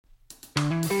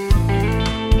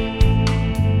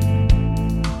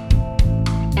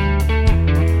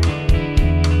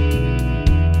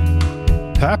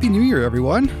Happy New Year,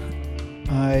 everyone.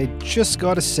 I just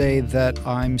got to say that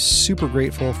I'm super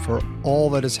grateful for all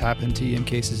that has happened to EM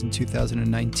cases in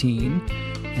 2019,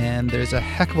 and there's a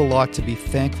heck of a lot to be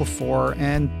thankful for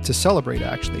and to celebrate,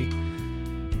 actually.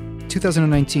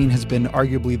 2019 has been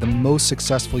arguably the most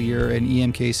successful year in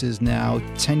EM cases now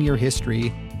 10-year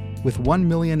history, with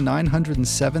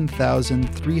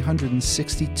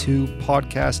 1,907,362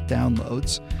 podcast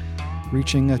downloads,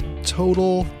 reaching a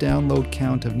total download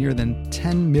count of near than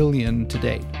 10 million to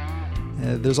date.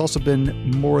 There's also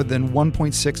been more than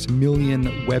 1.6 million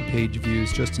webpage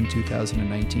views just in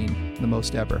 2019, the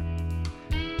most ever.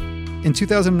 In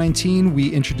 2019,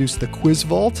 we introduced the Quiz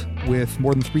Vault with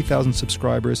more than 3,000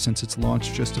 subscribers since its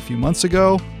launch just a few months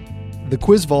ago. The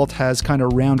Quiz Vault has kind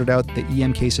of rounded out the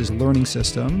EM Cases learning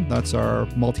system. That's our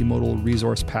multimodal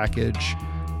resource package.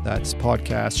 That's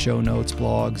podcasts, show notes,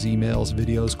 blogs, emails,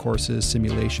 videos, courses,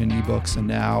 simulation, ebooks, and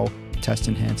now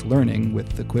test-enhanced learning with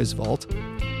the Quiz Vault.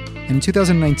 And in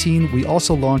 2019, we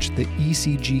also launched the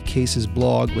ECG Cases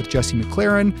blog with Jesse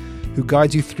McLaren, who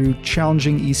guides you through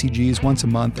challenging ECGs once a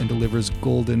month and delivers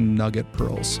golden nugget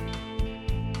pearls.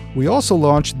 We also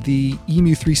launched the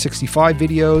EMU 365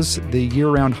 videos, the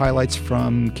year-round highlights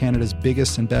from Canada's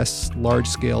biggest and best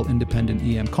large-scale independent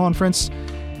EM conference.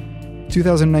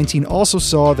 2019 also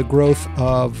saw the growth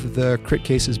of the Crit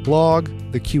Cases blog,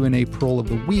 the Q&A Pearl of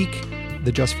the Week,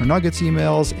 the Just for Nuggets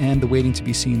emails, and the Waiting to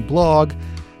be Seen blog,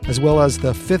 as well as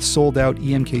the 5th sold-out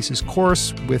EM Cases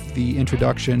course with the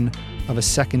introduction of a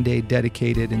second day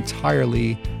dedicated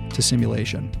entirely to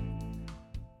simulation.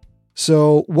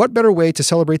 So what better way to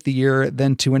celebrate the year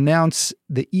than to announce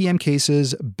the EM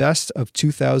Cases Best of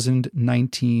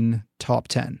 2019 Top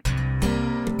 10.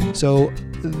 So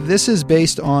this is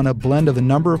based on a blend of the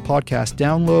number of podcast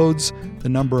downloads, the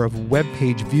number of web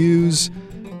page views,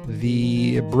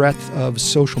 the breadth of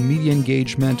social media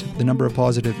engagement, the number of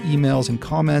positive emails and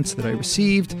comments that I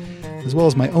received, as well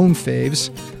as my own faves.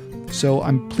 So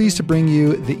I'm pleased to bring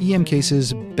you the EM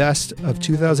Cases Best of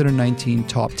 2019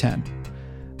 Top 10.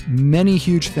 Many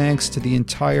huge thanks to the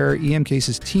entire EM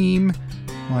Cases team,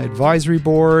 my advisory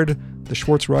board, the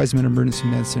Schwartz-Reisman Emergency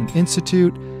Medicine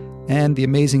Institute, and the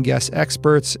amazing guest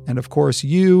experts, and of course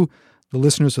you, the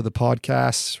listeners of the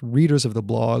podcasts, readers of the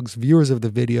blogs, viewers of the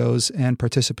videos, and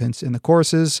participants in the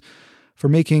courses for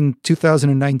making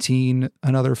 2019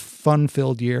 another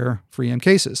fun-filled year for EM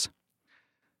Cases.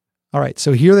 All right,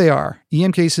 so here they are,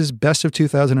 EM Cases Best of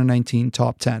 2019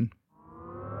 Top 10.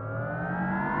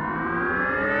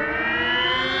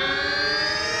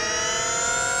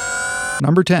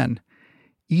 Number 10,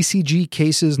 ECG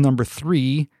Cases number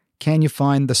 3, Can You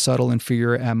Find the Subtle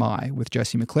Inferior MI with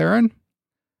Jesse McLaren.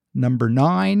 Number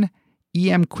 9,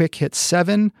 EM Quick Hit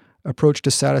 7, Approach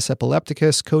to Status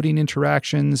Epilepticus, Codeine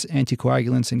Interactions,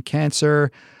 Anticoagulants in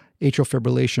Cancer, Atrial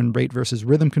Fibrillation Rate versus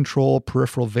Rhythm Control,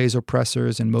 Peripheral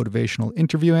Vasopressors, and Motivational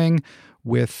Interviewing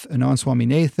with Anton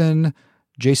Swaminathan,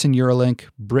 Jason Urlink,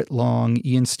 Britt Long,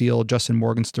 Ian Steele, Justin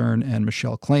Morgenstern, and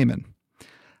Michelle Clayman.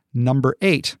 Number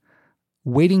 8,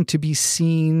 Waiting to be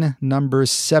Seen numbers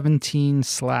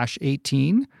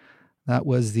 17/18. That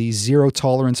was the Zero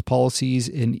Tolerance Policies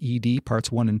in ED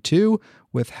Parts 1 and 2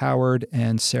 with Howard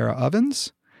and Sarah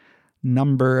Ovens.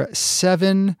 Number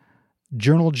 7,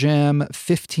 Journal Jam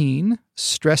 15,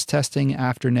 Stress Testing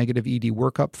After Negative ED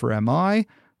Workup for MI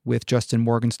with Justin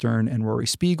Morgenstern and Rory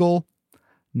Spiegel.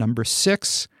 Number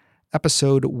 6,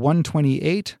 Episode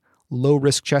 128, Low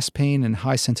Risk Chest Pain and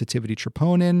High Sensitivity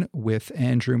Troponin with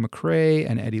Andrew McRae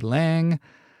and Eddie Lang.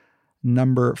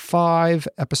 Number 5,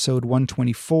 Episode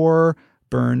 124,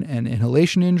 Burn and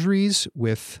Inhalation Injuries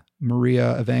with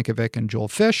Maria Ivankovic and Joel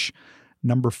Fish.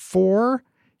 Number 4,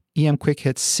 EM Quick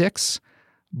Hit 6,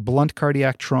 Blunt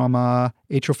Cardiac Trauma,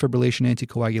 Atrial Fibrillation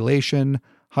Anticoagulation,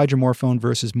 Hydromorphone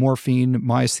versus Morphine,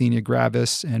 Myasthenia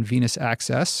Gravis, and Venous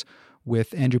Access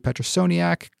with Andrew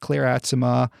Petrosoniak, Claire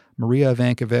Atzema, Maria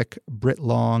Ivankovic, Britt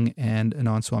Long, and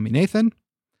Anton Swaminathan.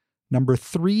 Number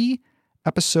 3,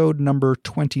 Episode number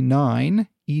 29,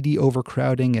 ED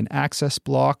Overcrowding and Access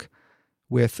Block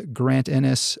with Grant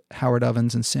Ennis, Howard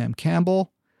Ovens, and Sam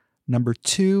Campbell. Number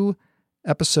 2,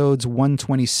 Episodes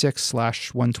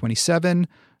 126/127,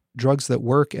 Drugs That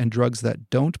Work and Drugs That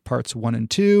Don't, Parts 1 and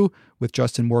 2 with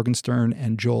Justin Morgenstern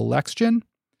and Joel Lexgen.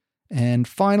 And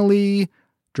finally,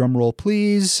 drumroll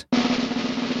please,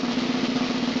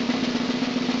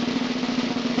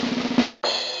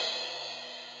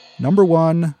 Number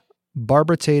 1,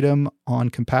 Barbara Tatum on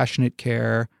Compassionate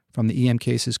Care from the EM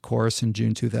Cases course in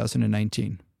June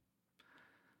 2019.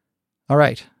 All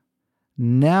right,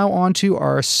 now on to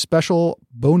our special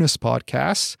bonus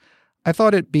podcast. I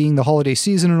thought it being the holiday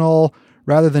season and all,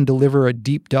 Rather than deliver a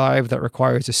deep dive that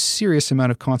requires a serious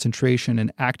amount of concentration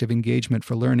and active engagement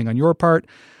for learning on your part,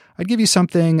 I'd give you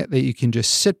something that you can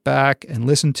just sit back and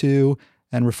listen to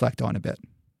and reflect on a bit.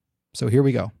 So here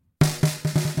we go.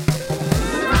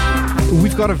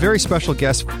 We've got a very special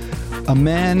guest, a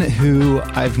man who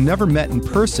I've never met in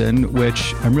person,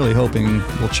 which I'm really hoping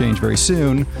will change very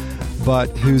soon,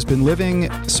 but who's been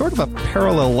living sort of a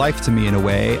parallel life to me in a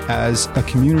way as a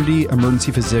community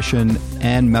emergency physician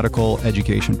and medical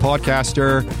education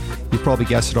podcaster. You've probably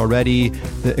guessed it already,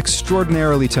 the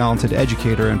extraordinarily talented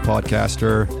educator and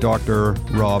podcaster, Dr.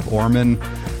 Rob Orman.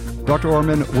 Dr.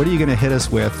 Orman, what are you going to hit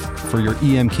us with for your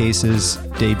EM Cases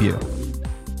debut?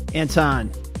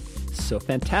 Anton, so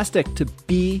fantastic to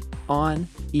be on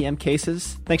EM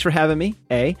Cases. Thanks for having me,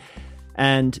 A.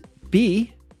 And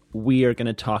B, we are going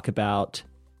to talk about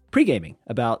pre-gaming,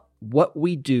 about what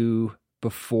we do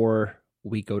before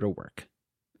we go to work.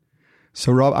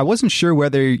 So, Rob, I wasn't sure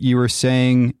whether you were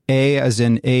saying A as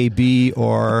in AB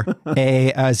or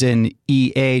A as in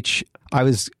EH. I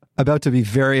was about to be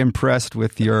very impressed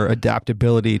with your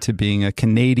adaptability to being a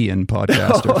Canadian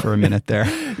podcaster for a minute there.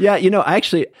 Yeah,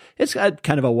 it's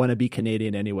kind of a wannabe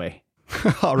Canadian anyway.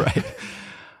 All right.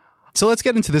 So let's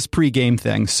get into this pre-game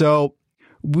thing. So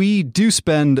we do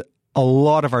spend a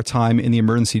lot of our time in the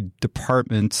emergency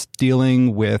departments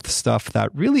dealing with stuff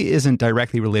that really isn't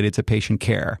directly related to patient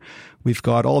care. We've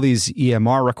got all these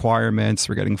EMR requirements.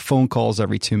 We're getting phone calls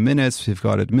every 2 minutes. We've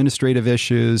got administrative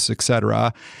issues,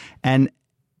 etc. And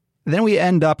then we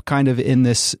end up kind of in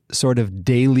this sort of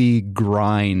daily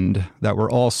grind that we're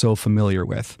all so familiar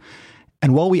with.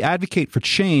 And while we advocate for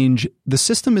change, the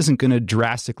system isn't going to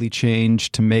drastically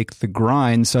change to make the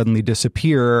grind suddenly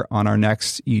disappear on our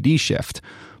next ED shift.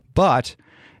 But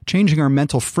changing our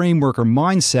mental framework or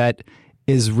mindset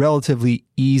is relatively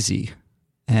easy.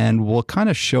 And we'll kind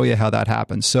of show you how that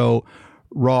happens. So,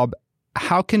 Rob,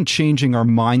 how can changing our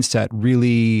mindset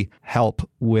really help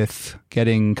with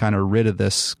getting kind of rid of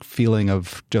this feeling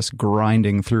of just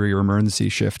grinding through your emergency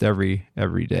shift every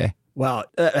day? Well,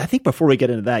 I think before we get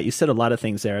into that, you said a lot of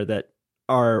things there that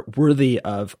are worthy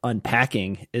of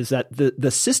unpacking, is that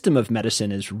the system of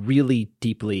medicine is really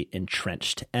deeply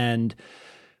entrenched. And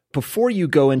before you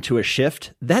go into a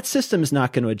shift, that system is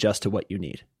not going to adjust to what you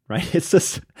need, right?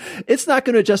 It's not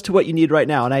going to adjust to what you need right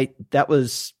now. And that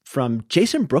was from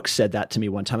Jason Brooks said that to me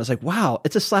one time. I was like, wow,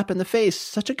 it's a slap in the face.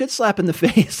 Such a good slap in the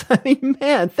face. I mean,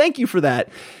 man, thank you for that.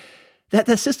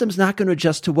 That system's not going to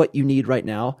adjust to what you need right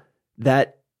now,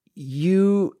 that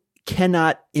you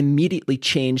cannot immediately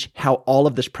change how all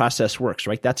of this process works,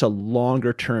 right? That's a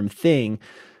longer term thing.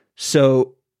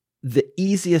 So the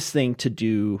easiest thing to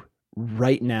do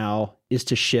right now is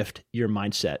to shift your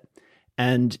mindset.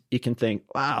 And you can think,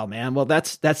 wow, man, well,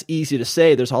 that's easy to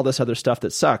say. There's all this other stuff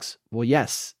that sucks. Well,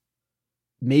 yes,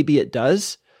 maybe it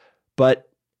does, but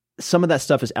some of that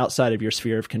stuff is outside of your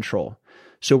sphere of control.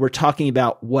 So we're talking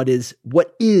about what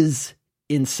is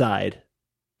inside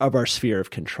of our sphere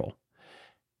of control.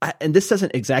 And this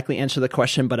doesn't exactly answer the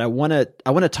question, but I want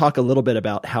to talk a little bit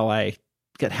about how I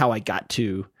got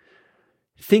to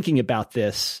thinking about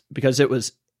this, because it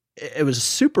was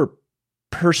super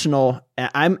personal.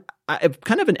 I'm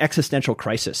kind of an existential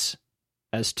crisis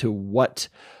as to what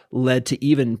led to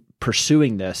even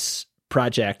pursuing this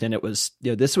project. And it was,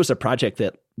 this was a project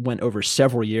that went over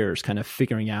several years, kind of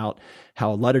figuring out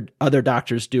how a lot of other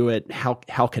doctors do it. How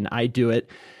can I do it?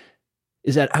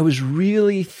 Is that I was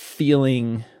really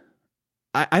feeling,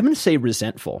 I'm going to say,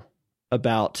 resentful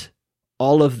about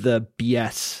all of the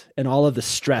BS and all of the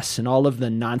stress and all of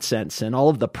the nonsense and all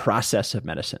of the process of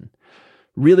medicine.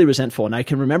 Really resentful. And I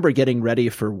can remember getting ready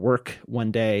for work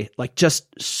one day, like just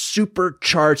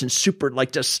supercharged and super,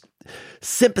 like just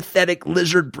sympathetic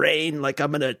lizard brain, like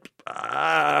I'm going to,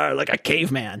 like a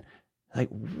caveman. Like,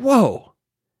 whoa,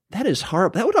 that is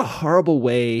horrible. That was a horrible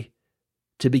way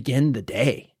to begin the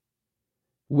day,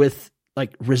 with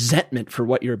like resentment for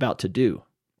what you're about to do.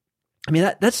 I mean,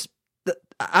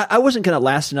 I wasn't going to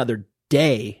last another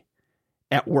day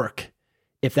at work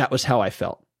if that was how I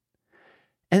felt.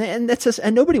 And that's just,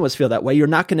 and nobody wants to feel that way. You're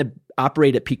not going to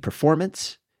operate at peak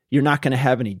performance. You're not going to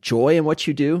have any joy in what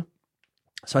you do.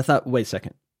 So I thought, wait a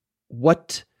second,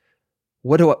 what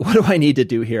do I need to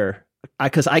do here?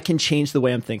 Because I can change the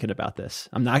way I'm thinking about this.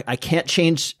 I can't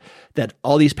change that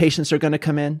all these patients are going to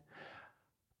come in.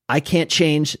 I can't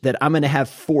change that I'm going to have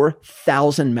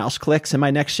 4,000 mouse clicks in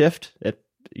my next shift. If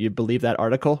you believe that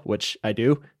article, which I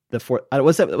do.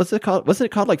 What's it called? Wasn't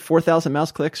it called like 4,000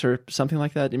 mouse clicks or something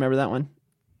like that? Do you remember that one?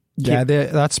 Yeah,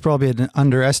 that's probably an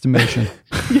underestimation.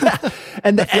 Yeah,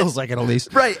 and that feels like it, at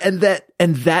least. Right, and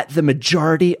that the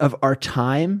majority of our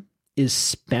time is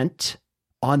spent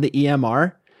on the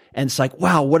EMR. And it's like,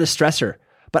 wow, what a stressor.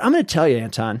 But I'm going to tell you,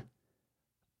 Anton,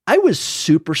 I was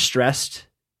super stressed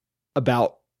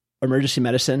about emergency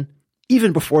medicine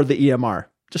even before the EMR.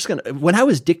 When I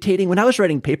was dictating, when I was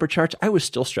writing paper charts, I was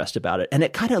still stressed about it. And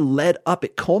it kind of led up,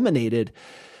 it culminated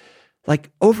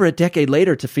like over a decade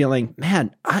later to feeling,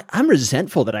 man, I'm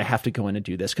resentful that I have to go in and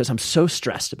do this because I'm so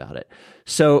stressed about it.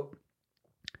 So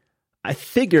I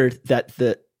figured that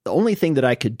the only thing that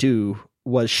I could do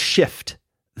was shift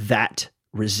that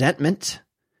resentment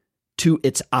to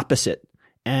its opposite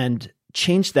and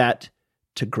change that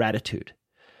to gratitude.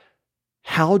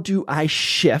 How do I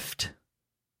shift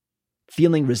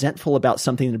feeling resentful about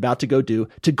something I'm about to go do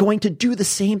to going to do the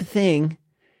same thing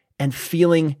and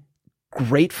feeling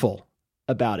grateful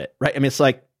about it, right? I mean, it's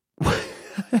like,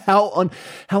 how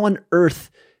on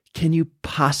earth can you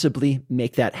possibly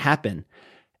make that happen?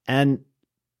 And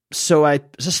so I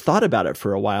just thought about it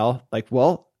for a while, like,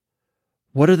 well,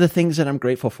 what are the things that I'm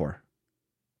grateful for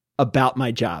about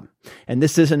my job? And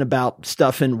this isn't about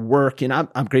stuff in work. And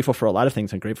I'm grateful for a lot of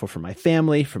things. I'm grateful for my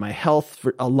family, for my health,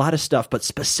 for a lot of stuff, but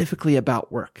specifically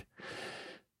about work.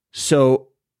 So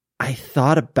I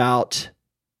thought about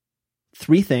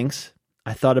 3 things.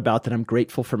 I thought about that I'm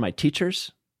grateful for my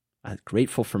teachers. I'm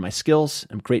grateful for my skills.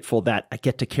 I'm grateful that I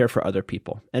get to care for other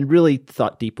people, and really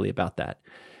thought deeply about that.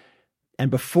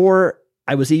 And before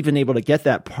I was even able to get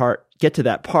to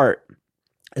that part,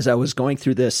 as I was going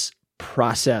through this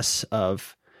process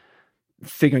of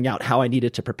figuring out how I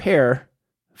needed to prepare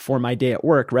for my day at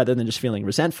work rather than just feeling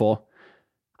resentful,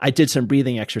 I did some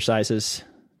breathing exercises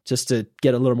just to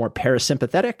get a little more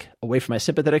parasympathetic, away from my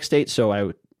sympathetic state. So I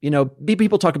would,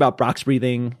 people talk about box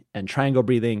breathing and triangle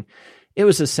breathing. It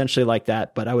was essentially like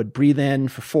that, but I would breathe in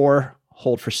for 4,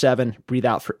 hold for 7, breathe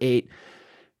out for 8,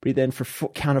 breathe in for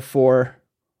count of 4,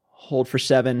 hold for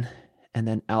 7, and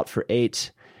then out for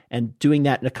 8. And doing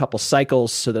that in a couple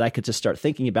cycles so that I could just start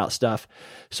thinking about stuff.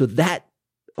 So that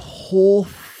whole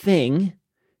thing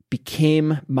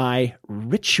became my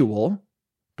ritual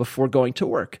before going to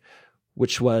work,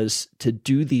 which was to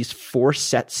do these 4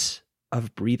 sets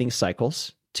of breathing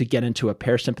cycles to get into a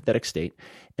parasympathetic state,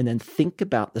 and then think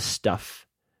about the stuff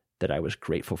that I was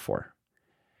grateful for.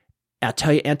 I'll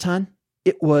tell you, Anton,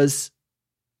 it was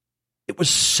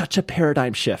such a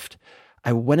paradigm shift.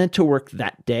 I went into work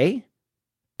that day,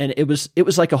 and it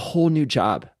was like a whole new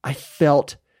job. I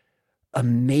felt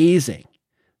amazing.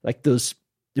 Like those,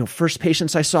 first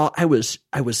patients I saw, I was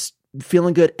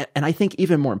feeling good. And I think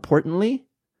even more importantly,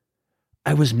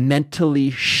 I was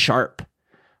mentally sharp.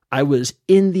 I was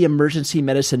in the emergency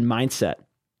medicine mindset.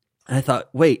 And I thought,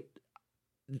 wait,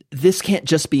 this can't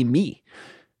just be me.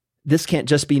 This can't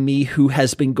just be me who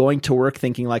has been going to work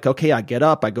thinking like, okay, I get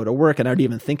up, I go to work, and I don't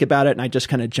even think about it. And I just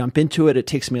kind of jump into it. It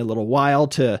takes me a little while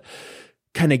to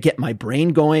kind of get my brain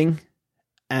going.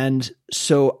 And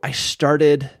so I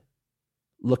started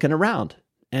looking around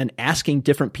and asking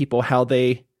different people how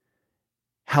they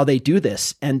do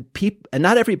this. And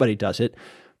not everybody does it,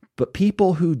 but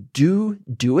people who do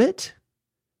it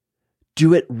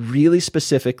really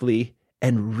specifically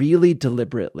and really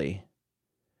deliberately.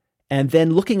 And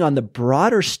then looking on the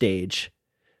broader stage,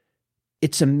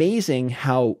 it's amazing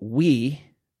how we,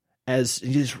 as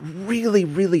these really,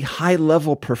 really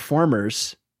high-level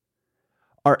performers,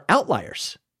 are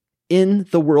outliers in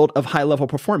the world of high-level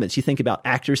performance. You think about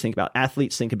actors, think about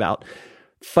athletes, think about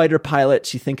fighter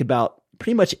pilots, you think about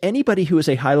pretty much anybody who is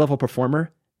a high-level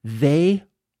performer, they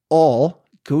all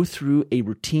go through a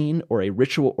routine or a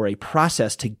ritual or a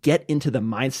process to get into the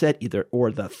mindset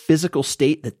or the physical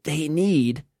state that they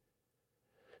need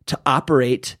to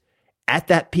operate at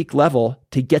that peak level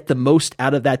to get the most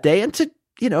out of that day and to,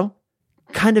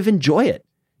 kind of enjoy it.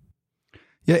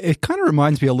 Yeah, it kind of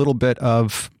reminds me a little bit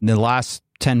of the last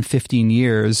 10, 15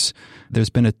 years. There's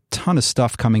been a ton of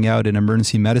stuff coming out in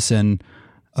emergency medicine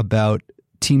about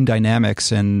team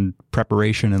dynamics and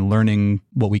preparation and learning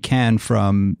what we can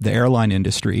from the airline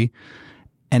industry.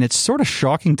 And it's sort of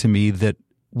shocking to me that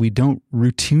we don't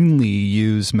routinely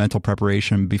use mental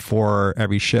preparation before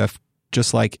every shift,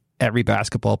 just like every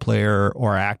basketball player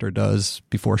or actor does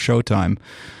before showtime.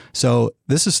 So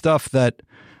this is stuff that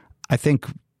I think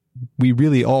we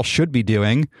really all should be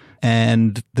doing.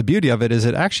 And the beauty of it is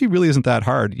it actually really isn't that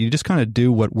hard. You just kind of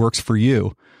do what works for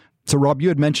you. So Rob, you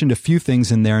had mentioned a few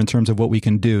things in there in terms of what we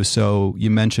can do. So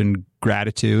you mentioned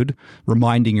gratitude,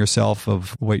 reminding yourself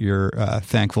of what you're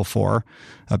thankful for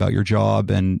about your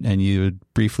job. And you had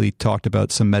briefly talked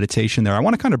about some meditation there. I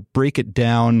want to kind of break it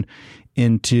down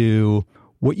into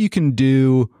what you can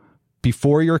do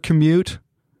before your commute,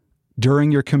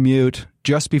 during your commute,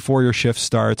 just before your shift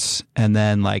starts, and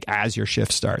then like as your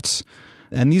shift starts.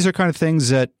 And these are kind of things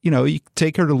that, you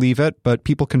take it or leave it, but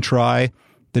people can try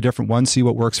the different ones, see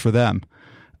what works for them.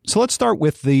 So let's start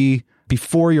with the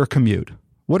before your commute.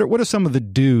 What are some of the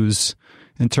do's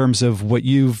in terms of what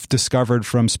you've discovered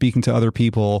from speaking to other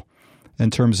people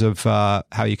in terms of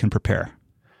how you can prepare?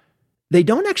 They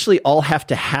don't actually all have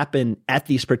to happen at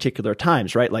these particular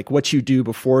times, right? Like what you do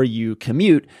before you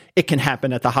commute, it can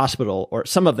happen at the hospital, or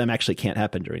some of them actually can't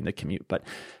happen during the commute. But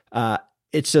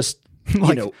it's just,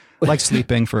 like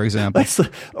sleeping, for example,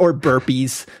 or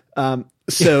burpees. I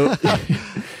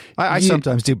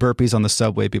sometimes do burpees on the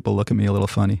subway. People look at me a little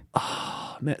funny.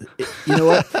 Oh man, you know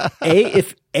what?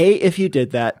 If you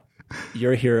did that,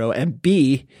 you're a hero. And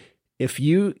B, if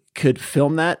you could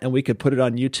film that and we could put it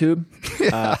on YouTube,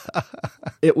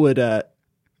 it would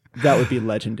that would be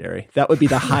legendary. That would be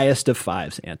the highest of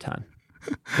fives, Anton.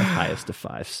 The highest of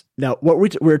fives. Now, what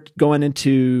we're going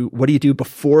into, what do you do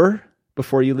before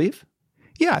you leave?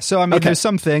 Yeah, so there's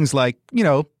some things like,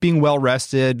 being well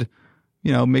rested,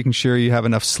 making sure you have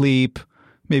enough sleep,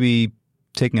 maybe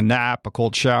taking a nap, a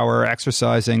cold shower,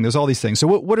 exercising. There's all these things. So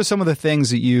what are some of the things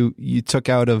that you took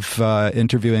out of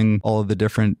interviewing all of the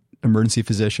different emergency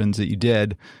physicians that you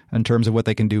did in terms of what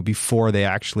they can do before they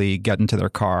actually get into their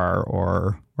car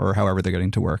or however they're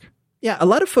getting to work? Yeah, a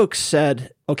lot of folks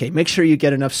said, okay, make sure you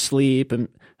get enough sleep. And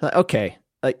okay,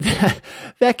 like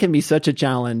that can be such a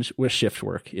challenge with shift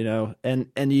work,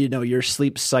 and your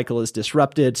sleep cycle is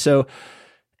disrupted. So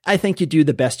I think you do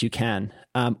the best you can.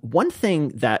 One thing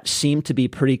that seemed to be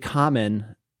pretty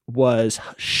common was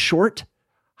short,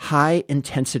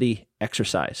 high-intensity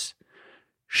exercise.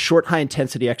 Short,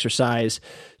 high-intensity exercise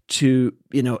to,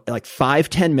 like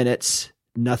 5-10 minutes,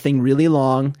 nothing really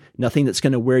long, nothing that's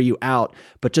going to wear you out,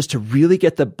 but just to really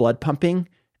get the blood pumping.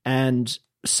 And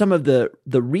some of the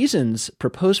reasons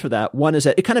proposed for that, one is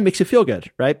that it kind of makes you feel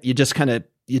good, right? You just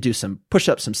you do some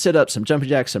push-ups, some sit-ups, some jumping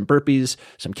jacks, some burpees,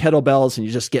 some kettlebells, and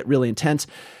you just get really intense.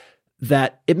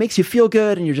 That it makes you feel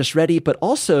good and you're just ready, but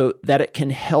also that it can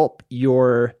help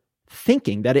your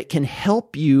thinking, that it can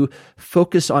help you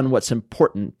focus on what's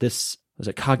important. This was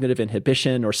a cognitive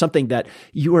inhibition or something that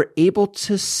you are able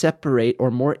to separate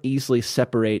or more easily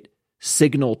separate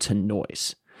signal to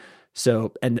noise.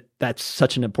 So, and that's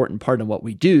such an important part of what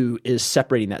we do is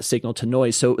separating that signal to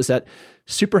noise. So it was that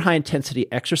super high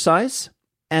intensity exercise.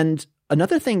 And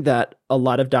another thing that a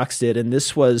lot of docs did, and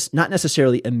this was not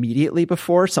necessarily immediately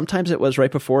before, sometimes it was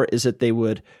right before, is that they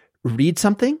would read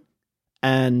something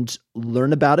and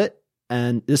learn about it.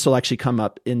 And this will actually come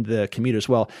up in the commute as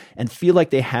well, and feel like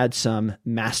they had some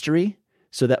mastery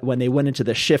so that when they went into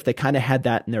the shift, they kind of had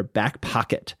that in their back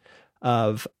pocket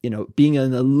of, being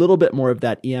in a little bit more of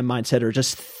that EM mindset or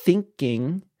just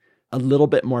thinking a little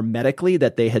bit more medically,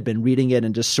 that they had been reading it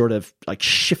and just sort of like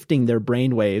shifting their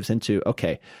brain waves into,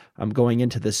 okay, I'm going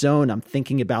into the zone. I'm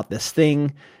thinking about this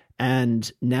thing.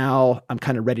 And now I'm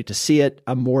kind of ready to see it.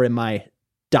 I'm more in my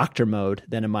doctor mode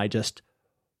than am I just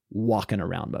walking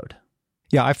around mode.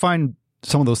 Yeah, I find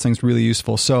some of those things really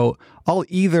useful. So I'll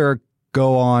either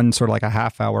go on sort of like a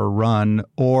half-hour run,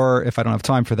 or if I don't have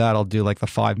time for that, I'll do like the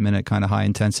 5-minute kind of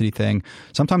high-intensity thing.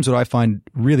 Sometimes what I find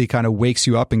really kind of wakes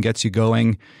you up and gets you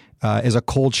going is a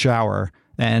cold shower.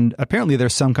 And apparently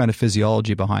there's some kind of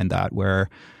physiology behind that where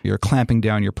you're clamping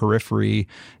down your periphery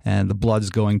and the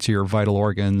blood's going to your vital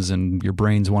organs and your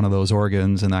brain's one of those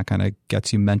organs, and that kind of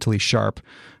gets you mentally sharp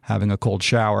having a cold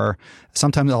shower.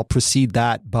 Sometimes I'll precede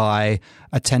that by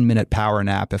a 10-minute power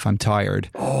nap if I'm tired.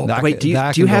 Oh, wait, do you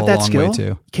have that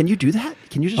skill? Can you do that?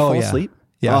 Can you just fall asleep?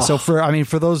 Yeah. Oh. So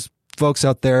for those folks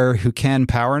out there who can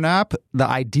power nap, the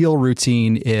ideal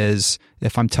routine is,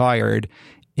 if I'm tired,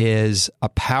 is a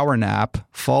power nap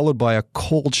followed by a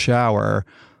cold shower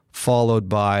followed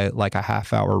by like a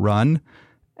half-hour run.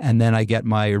 And then I get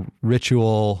my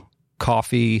ritual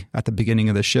coffee at the beginning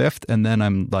of the shift, and then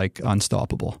I'm like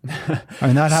unstoppable.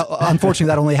 Unfortunately,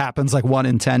 that only happens like 1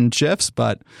 in 10 shifts,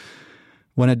 but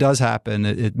when it does happen,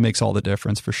 it makes all the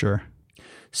difference for sure.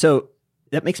 So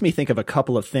that makes me think of a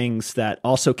couple of things that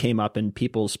also came up in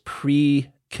people's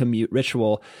pre-commute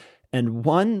ritual. And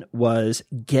one was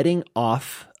getting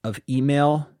off of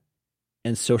email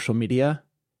and social media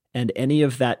and any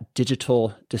of that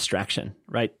digital distraction,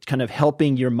 right? Kind of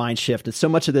helping your mind shift. And so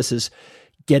much of this is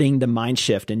getting the mind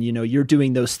shift. And, you're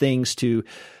doing those things to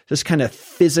just kind of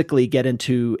physically get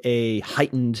into a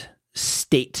heightened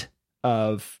state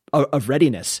of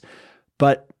readiness.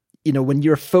 But, when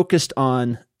you're focused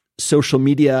on social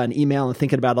media and email and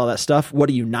thinking about all that stuff, what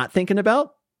are you not thinking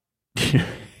about?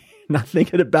 Not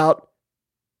thinking about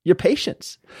your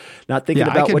patients, not thinking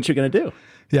about what you're going to do.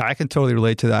 Yeah, I can totally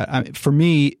relate to that. For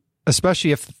me,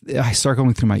 especially if I start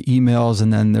going through my emails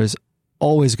and then there's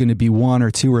always going to be one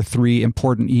or two or three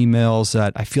important emails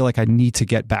that I feel like I need to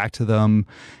get back to them.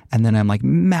 And then I'm like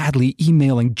madly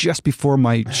emailing just before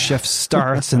my shift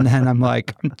starts. And then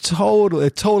it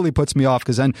totally puts me off,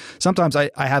 because then sometimes I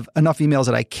have enough emails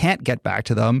that I can't get back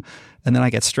to them. And then I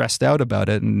get stressed out about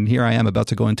it. And here I am about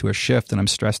to go into a shift and I'm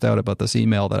stressed out about this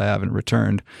email that I haven't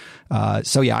returned.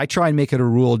 So yeah, I try and make it a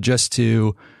rule just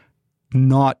to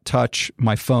not touch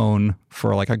my phone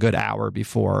for like a good hour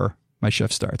before my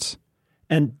shift starts.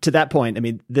 And to that point, I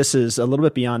mean, this is a little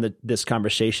bit beyond this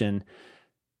conversation.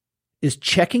 Is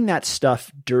checking that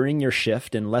stuff during your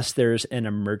shift, unless there's an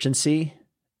emergency,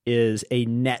 is a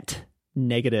net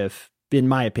negative, in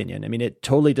my opinion. I mean, it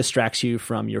totally distracts you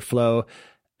from your flow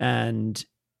and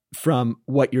from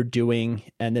what you're doing,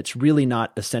 and it's really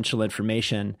not essential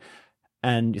information.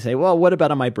 And you say, well, what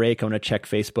about on my break? I want to check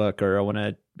Facebook, or I want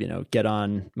to, get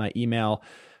on my email.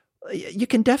 You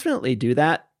can definitely do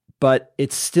that, but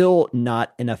it's still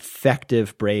not an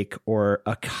effective break or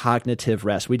a cognitive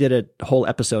rest. We did a whole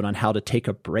episode on how to take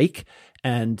a break.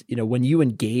 And, when you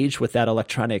engage with that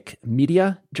electronic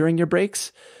media during your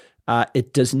breaks,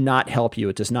 it does not help you.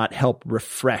 It does not help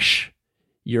refresh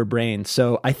your brain.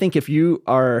 So I think if you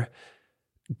are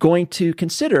going to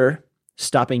consider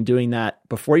stopping doing that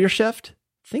before your shift,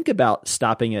 think about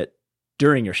stopping it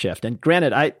during your shift. And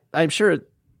granted, I'm sure...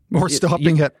 Or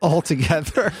stopping it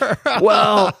altogether.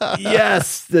 Well,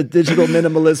 yes, the digital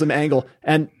minimalism angle.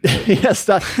 And yes,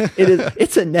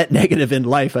 it's a net negative in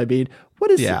life. I mean, what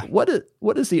is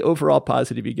the overall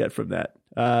positive you get from that?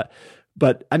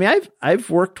 But I mean, I've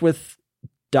worked with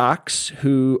docs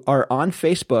who are on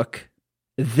Facebook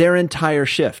their entire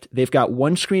shift. They've got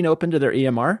one screen open to their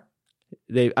EMR.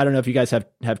 I don't know if you guys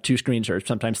have two screens or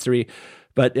sometimes three,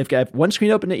 but they've got one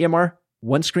screen open to EMR,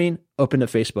 one screen open to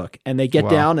Facebook, and they get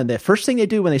down, and the first thing they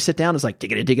do when they sit down is like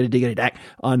diggity dack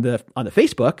on the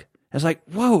Facebook. It's like,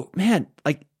 whoa, man,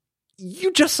 like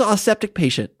you just saw a septic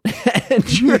patient,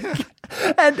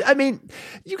 and I mean,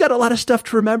 you got a lot of stuff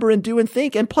to remember and do and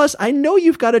think, and plus, I know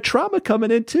you've got a trauma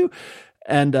coming in too,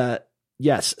 and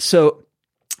yes, so.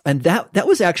 And that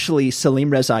was actually Salim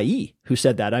Rezai who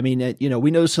said that. I mean, we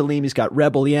know Salim, he's got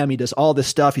Rebel EM, he does all this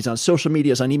stuff. He's on social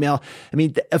media, he's on email. I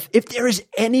mean, if there is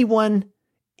anyone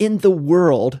in the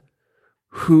world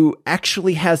who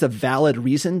actually has a valid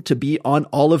reason to be on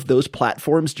all of those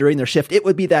platforms during their shift, it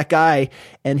would be that guy.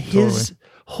 And his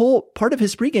whole part of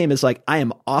his pregame is like, I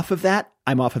am off of that.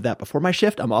 I'm off of that before my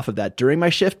shift. I'm off of that during my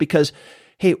shift because,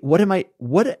 hey, what am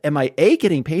I A,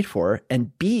 getting paid for?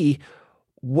 And B,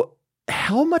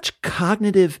 how much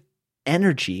cognitive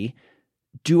energy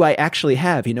do I actually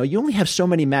have? You only have so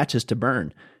many matches to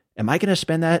burn. Am I going to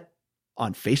spend that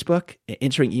on Facebook,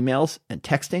 answering emails and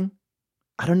texting?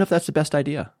 I don't know if that's the best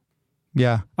idea.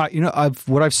 Yeah.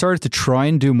 What I've started to try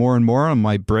and do more and more on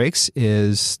my breaks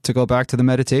is to go back to the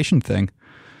meditation thing.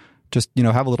 Just,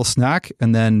 have a little snack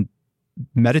and then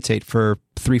meditate for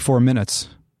 3-4 minutes.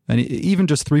 And even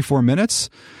just 3-4 minutes,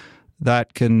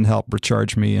 that can help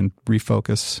recharge me and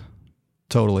refocus.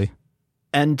 Totally.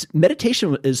 And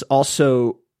meditation is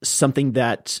also something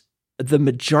that the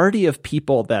majority of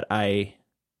people that I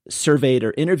surveyed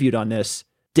or interviewed on this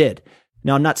did.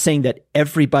 Now, I'm not saying that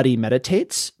everybody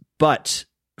meditates, but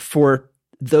for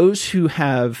those who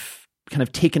have kind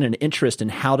of taken an interest in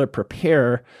how to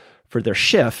prepare for their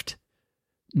shift,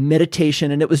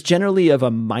 meditation, and it was generally of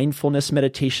a mindfulness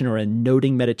meditation or a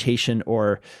noting meditation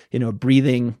or,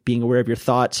 breathing, being aware of your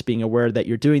thoughts, being aware that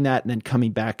you're doing that, and then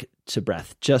coming back to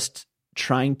breath, just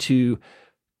trying to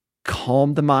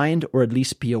calm the mind or at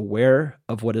least be aware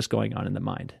of what is going on in the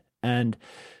mind. And,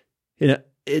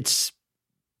 it's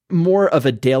more of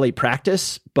a daily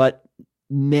practice, but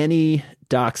many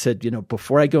docs said,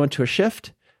 before I go into a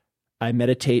shift, I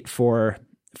meditate for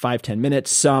 5-10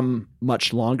 minutes, some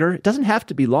much longer. It doesn't have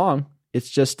to be long. It's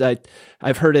just,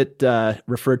 I've heard it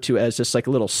referred to as just like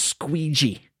a little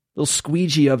squeegee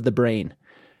of the brain.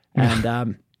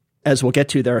 And as we'll get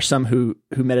to, there are some who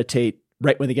meditate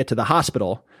right when they get to the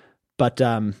hospital, but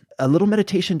a little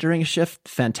meditation during a shift,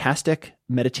 fantastic.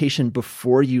 Meditation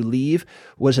before you leave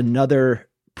was another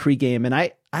pregame. And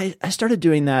I started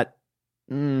doing that,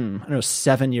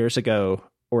 7 years ago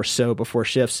or so before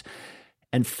shifts,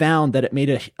 and found that it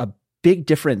made a big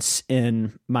difference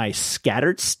in my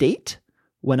scattered state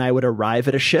when I would arrive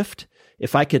at a shift.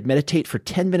 If I could meditate for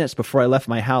 10 minutes before I left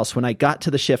my house, when I got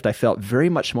to the shift, I felt very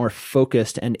much more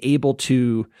focused and able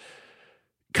to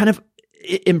kind of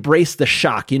embrace the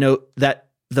shock, that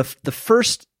the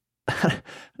first,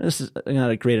 this is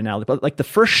not a great analogy, but like the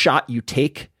first shot you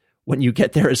take when you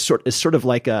get there is sort of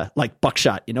like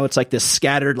buckshot, it's like this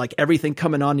scattered, like everything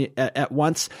coming on you at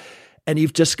once. and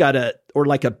you've just got to, or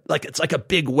it's like a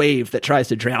big wave that tries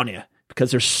to drown you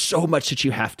because there's so much that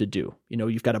you have to do.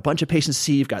 You've got a bunch of patients to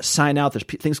see, you've got sign out, there's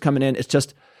things coming in.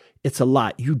 It's a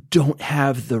lot. You don't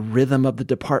have the rhythm of the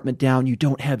department down. You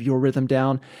don't have your rhythm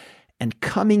down. And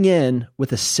coming in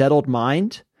with a settled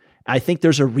mind, I think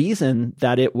there's a reason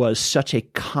that it was such a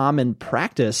common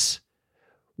practice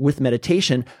with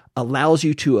meditation, allows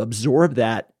you to absorb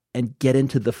that and get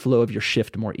into the flow of your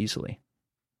shift more easily.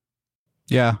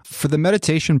 Yeah. For the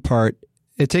meditation part,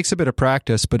 it takes a bit of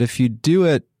practice, but if you do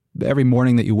it every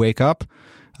morning that you wake up,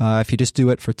 if you just do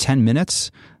it for 10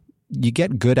 minutes, you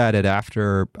get good at it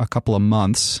after a couple of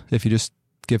months if you just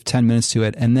give 10 minutes to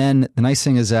it. And then the nice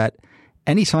thing is that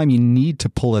anytime you need to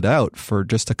pull it out for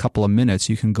just a couple of minutes,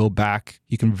 you can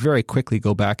very quickly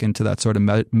go back into that sort of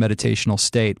meditational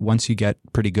state once you get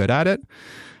pretty good at it.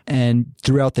 And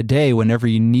throughout the day, whenever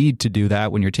you need to do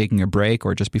that, when you're taking a break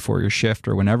or just before your shift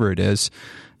or whenever it is,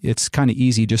 it's kind of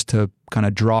easy just to kind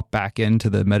of drop back into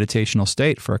the meditational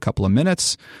state for a couple of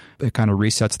minutes. It kind of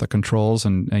resets the controls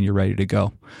and you're ready to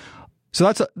go.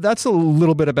 So that's a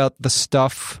little bit about the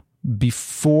stuff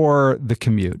before the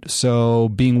commute. So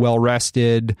being well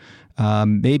rested,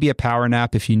 maybe a power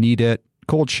nap if you need it,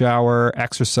 cold shower,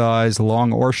 exercise,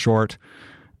 long or short,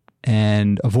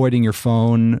 and avoiding your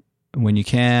phone when you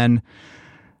can.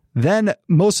 Then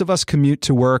most of us commute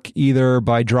to work either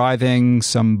by driving,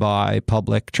 some by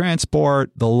public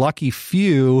transport. The lucky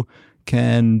few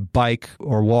can bike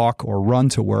or walk or run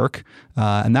to work,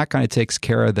 and that kind of takes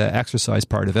care of the exercise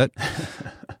part of it.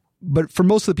 But for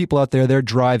most of the people out there, they're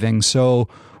driving. So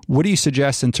what do you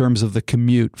suggest in terms of the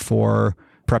commute for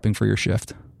prepping for your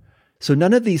shift? So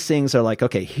none of these things are like,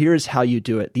 okay, here's how you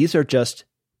do it. These are just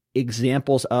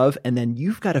examples of, and then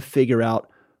you've got to figure out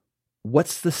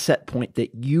what's the set point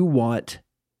that you want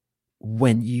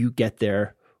when you get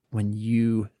there, when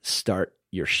you start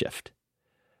your shift.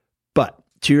 But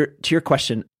to your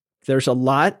question, there's a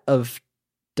lot of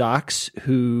docs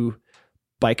who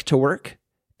bike to work,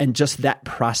 and just that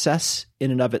process in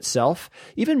and of itself,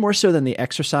 even more so than the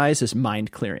exercise, is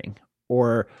mind clearing.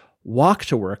 Or walk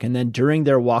to work, and then during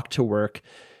their walk to work,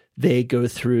 they go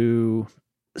through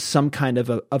some kind of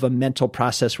a mental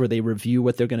process where they review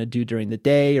what they're going to do during the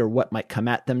day or what might come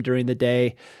at them during the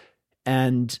day.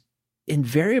 And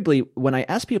invariably, when I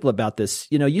ask people about this,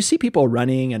 you see people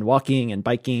running and walking and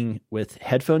biking with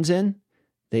headphones in.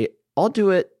 They all do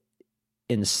it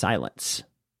in silence.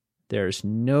 There's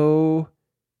no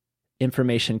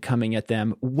information coming at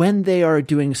them when they are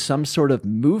doing some sort of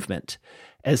movement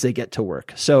as they get to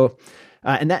work. So,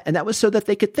 and that was so that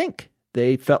they could think.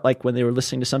 They felt like when they were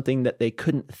listening to something that they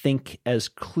couldn't think as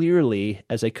clearly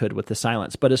as they could with the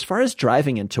silence. But as far as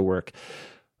driving into work,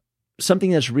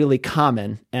 something that's really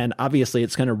common, and obviously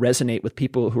it's going to resonate with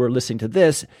people who are listening to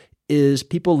this, is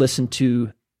people listen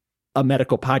to a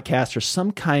medical podcast or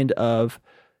some kind of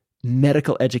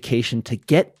medical education to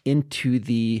get into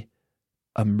the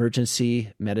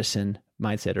emergency medicine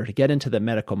mindset or to get into the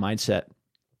medical mindset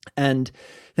and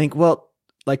think, well,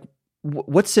 like,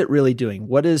 what's it really doing?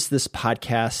 What is this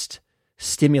podcast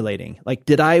stimulating? Like,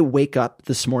 did I wake up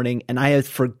this morning and I had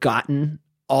forgotten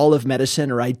all of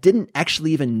medicine, or I didn't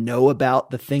actually even know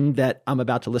about the thing that I'm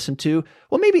about to listen to?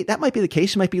 Well, maybe that might be the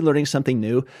case. You might be learning something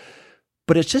new,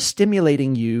 but it's just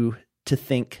stimulating you to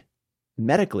think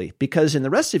medically, because in the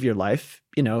rest of your life,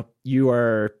 you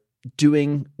are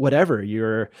doing whatever.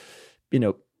 You're,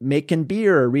 making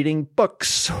beer or reading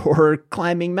books or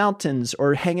climbing mountains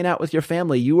or hanging out with your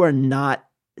family. You are not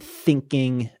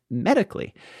thinking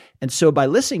medically. And so by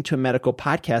listening to a medical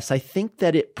podcast, I think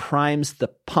that it primes the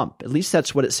pump. At least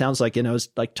that's what it sounds like. It's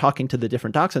like talking to the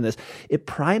different docs on this. It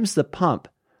primes the pump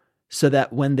so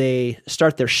that when they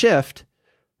start their shift,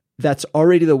 that's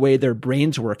already the way their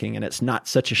brain's working, and it's not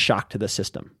such a shock to the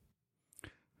system.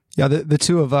 Yeah, the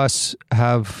two of us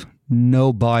have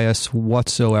no bias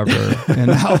whatsoever in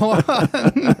that one.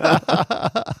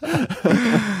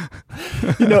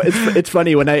 It's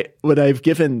funny when I've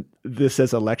given this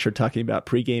as a lecture talking about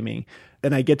pre-gaming,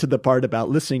 and I get to the part about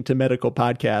listening to medical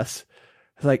podcasts.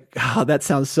 It's like, oh, that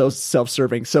sounds so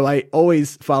self-serving. So I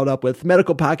always followed up with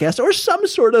medical podcast or some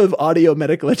sort of audio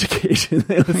medical education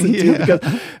they listen to,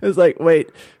 because it's like, wait,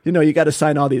 you got to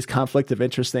sign all these conflict of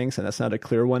interest things, and that's not a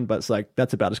clear one, but it's like,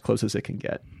 that's about as close as it can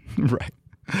get. Right.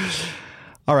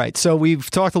 All right. So we've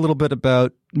talked a little bit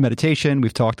about meditation.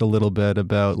 We've talked a little bit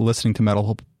about listening to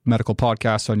medical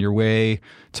podcasts on your way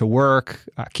to work,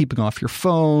 keeping off your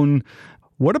phone.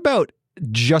 What about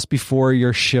just before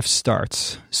your shift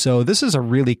starts? So this is a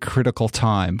really critical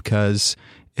time, because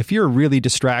if you're really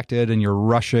distracted and you're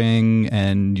rushing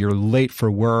and you're late for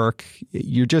work,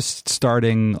 you're just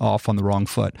starting off on the wrong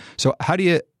foot. So how do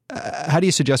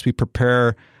you suggest we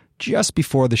prepare just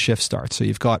before the shift starts? So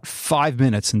you've got 5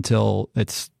 minutes until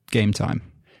it's game time.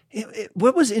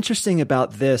 What was interesting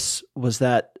about this was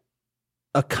that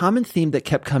a common theme that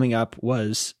kept coming up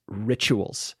was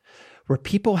rituals, where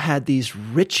people had these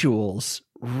rituals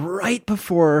right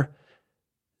before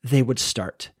they would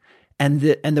start. And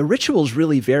the rituals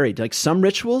really varied. Like some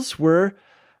rituals were,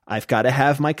 I've got to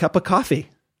have my cup of coffee.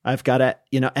 I've got to,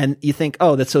 and you think,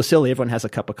 oh, that's so silly. Everyone has a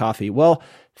cup of coffee. Well,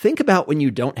 think about when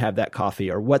you don't have that coffee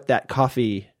or what that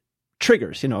coffee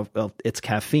triggers. Well, it's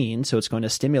caffeine, so it's going to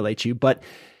stimulate you, but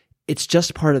it's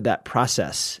just part of that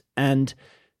process. And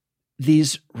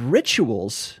these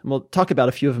rituals, and we'll talk about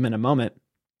a few of them in a moment.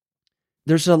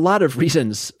 There's a lot of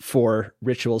reasons for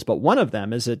rituals, but one of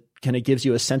them is it kind of gives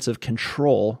you a sense of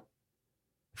control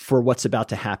for what's about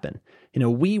to happen.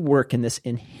 We work in this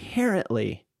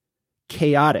inherently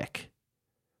chaotic,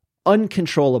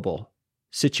 uncontrollable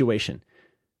situation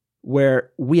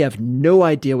where we have no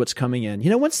idea what's coming in.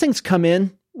 Once things come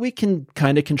in, we can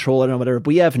kind of control it or whatever, but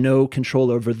we have no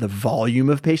control over the volume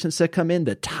of patients that come in,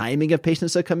 the timing of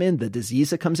patients that come in, the disease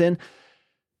that comes in.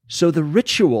 So the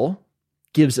ritual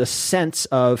gives a sense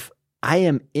of, I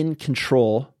am in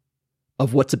control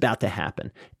of what's about to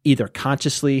happen, either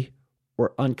consciously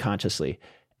or unconsciously.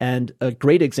 And a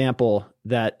great example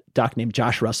that a doc named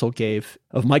Josh Russell gave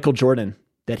of Michael Jordan,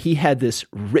 that he had this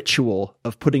ritual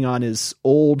of putting on his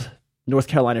old North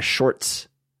Carolina shorts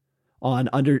on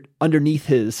underneath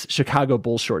his Chicago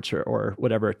Bulls shorts or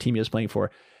whatever team he was playing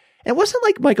for. And it wasn't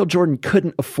like Michael Jordan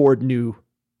couldn't afford new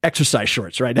exercise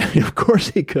shorts, right? I mean, of course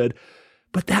he could,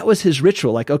 but that was his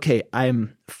ritual. Like, okay,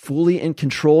 I'm fully in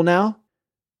control now.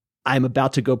 I'm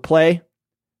about to go play.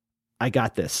 I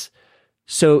got this.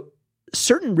 So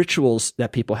certain rituals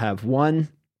that people have, one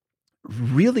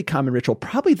really common ritual,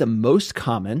 probably the most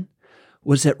common,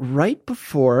 was that right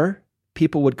before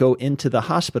people would go into the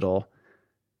hospital,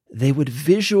 they would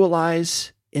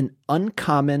visualize an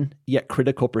uncommon yet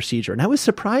critical procedure. And I was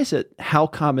surprised at how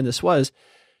common this was,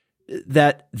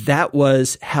 that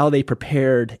was how they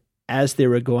prepared as they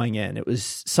were going in. It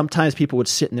was sometimes people would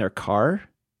sit in their car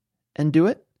and do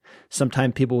it.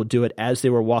 Sometimes people would do it as they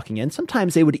were walking in.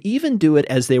 Sometimes they would even do it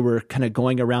as they were kind of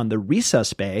going around the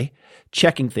resus bay,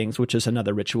 checking things, which is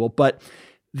another ritual, but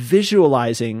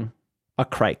visualizing a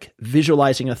crike,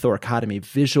 visualizing a thoracotomy,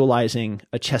 visualizing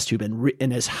a chest tube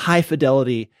in as high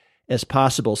fidelity as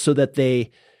possible so that they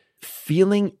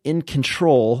feeling in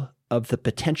control of the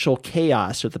potential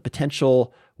chaos or the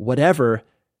potential whatever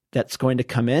that's going to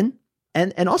come in.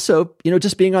 And also,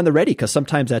 just being on the ready, because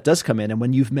sometimes that does come in. And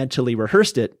when you've mentally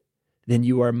rehearsed it, then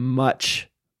you are much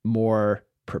more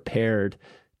prepared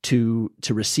to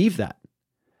receive that.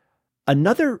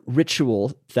 Another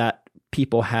ritual that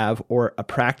people have, or a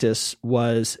practice,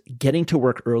 was getting to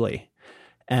work early.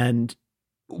 And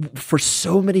for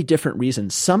so many different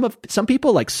reasons. Some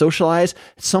people like socialize,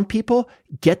 some people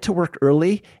get to work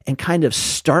early and kind of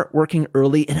start working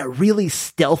early in a really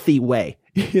stealthy way.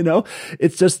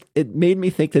 It made me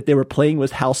think that they were playing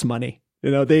with house money.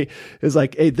 It's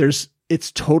like, hey,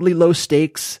 it's totally low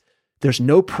stakes. There's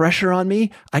no pressure on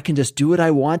me. I can just do what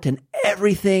I want, and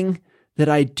everything that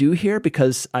I do here,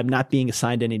 because I'm not being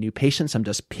assigned any new patients, I'm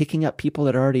just picking up people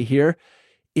that are already here,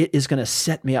 it is going to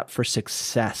set me up for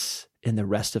success in the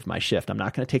rest of my shift. I'm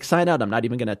not going to take sign out. I'm not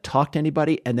even going to talk to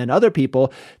anybody. And then other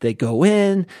people, they go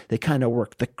in, they kind of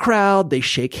work the crowd, they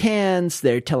shake hands,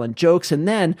 they're telling jokes. And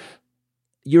then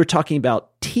you were talking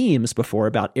about teams before,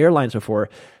 about airlines before.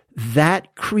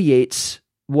 That creates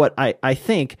what I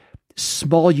think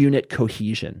small unit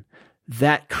cohesion.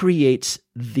 That creates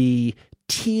the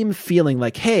team feeling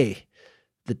like, hey,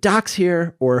 the doc's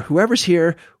here or whoever's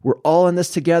here, we're all in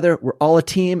this together, we're all a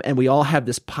team, and we all have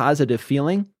this positive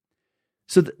feeling.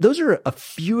 So those are a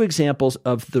few examples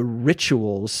of the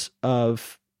rituals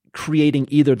of creating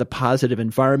either the positive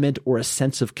environment or a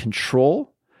sense of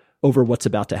control over what's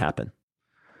about to happen.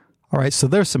 All right, so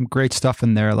there's some great stuff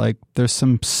in there. Like there's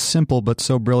some simple but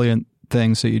so brilliant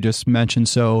things that you just mentioned.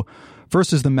 So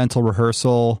first is the mental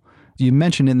rehearsal. You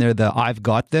mentioned in there the I've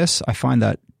got this. I find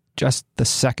that just the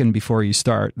second before you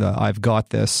start, the I've got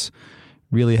this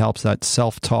really helps, that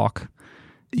self-talk.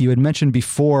 You had mentioned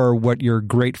before what you're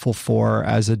grateful for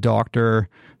as a doctor,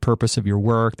 purpose of your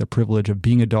work, the privilege of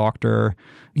being a doctor.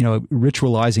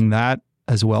 Ritualizing that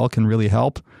as well can really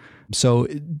help. So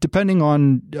depending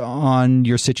on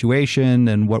your situation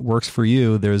and what works for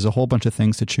you, there's a whole bunch of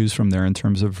things to choose from there in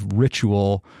terms of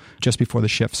ritual just before the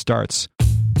shift starts.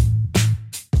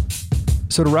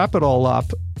 So to wrap it all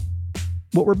up,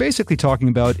 what we're basically talking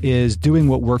about is doing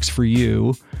what works for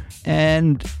you.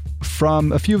 And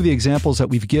from a few of the examples that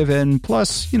we've given,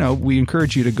 plus, we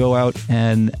encourage you to go out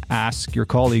and ask your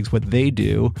colleagues what they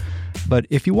do. But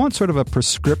if you want sort of a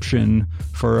prescription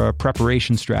for a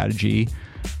preparation strategy,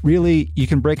 really, you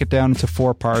can break it down into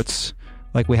 4 parts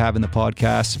like we have in the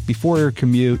podcast. Before your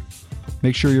commute,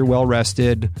 make sure you're well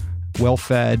rested, well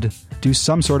fed, do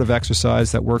some sort of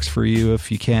exercise that works for you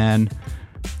if you can.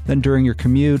 Then during your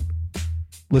commute,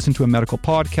 listen to a medical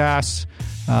podcast.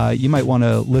 You might want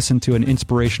to listen to an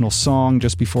inspirational song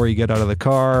just before you get out of the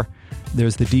car.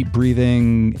 There's the deep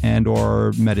breathing and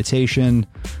or meditation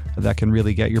that can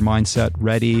really get your mindset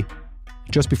ready.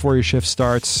 Just before your shift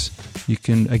starts, you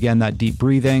can, again, that deep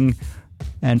breathing,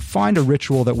 and find a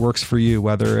ritual that works for you,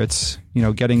 whether it's,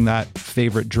 getting that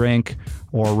favorite drink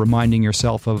or reminding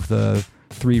yourself of the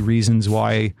 3 reasons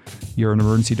why you're an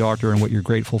emergency doctor and what you're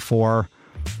grateful for.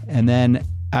 And then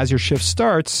as your shift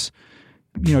starts,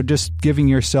 just giving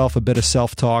yourself a bit of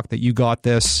self-talk that you got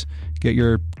this, get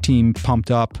your team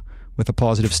pumped up with a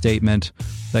positive statement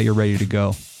that you're ready to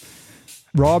go.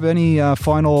 Rob, any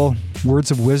final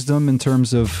words of wisdom in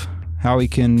terms of how we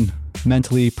can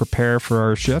mentally prepare for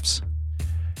our shifts?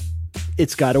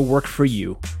 It's got to work for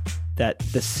you. That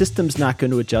the system's not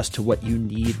going to adjust to what you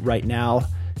need right now.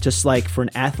 Just like for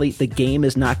an athlete, the game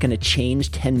is not going to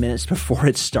change 10 minutes before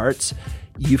it starts.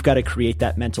 You've got to create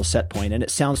that mental set point. And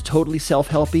it sounds totally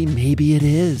self-helpy. Maybe it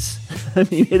is. I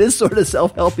mean, it is sort of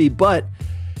self-helpy, but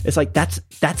it's like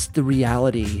that's the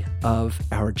reality of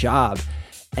our job.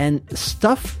 And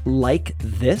stuff like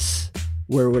this,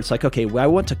 where it's like, okay, well, I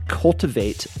want to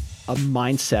cultivate a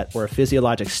mindset or a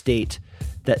physiologic state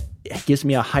that gives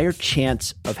me a higher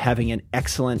chance of having an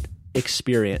excellent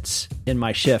experience in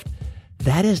my shift.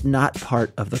 That is not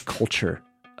part of the culture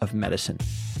of medicine.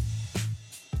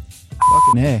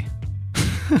 Fucking A.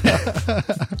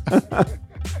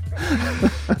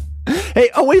 Hey,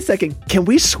 wait a second. Can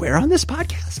we swear on this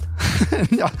podcast?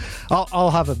 No,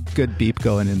 I'll have a good beep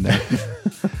going in there.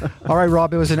 All right,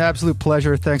 Rob, it was an absolute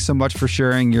pleasure. Thanks so much for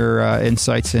sharing your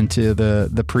insights into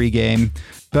the pregame.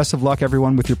 Best of luck,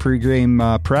 everyone, with your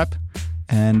pregame prep,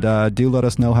 and do let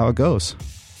us know how it goes.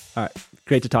 All right.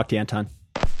 Great to talk to you, Anton.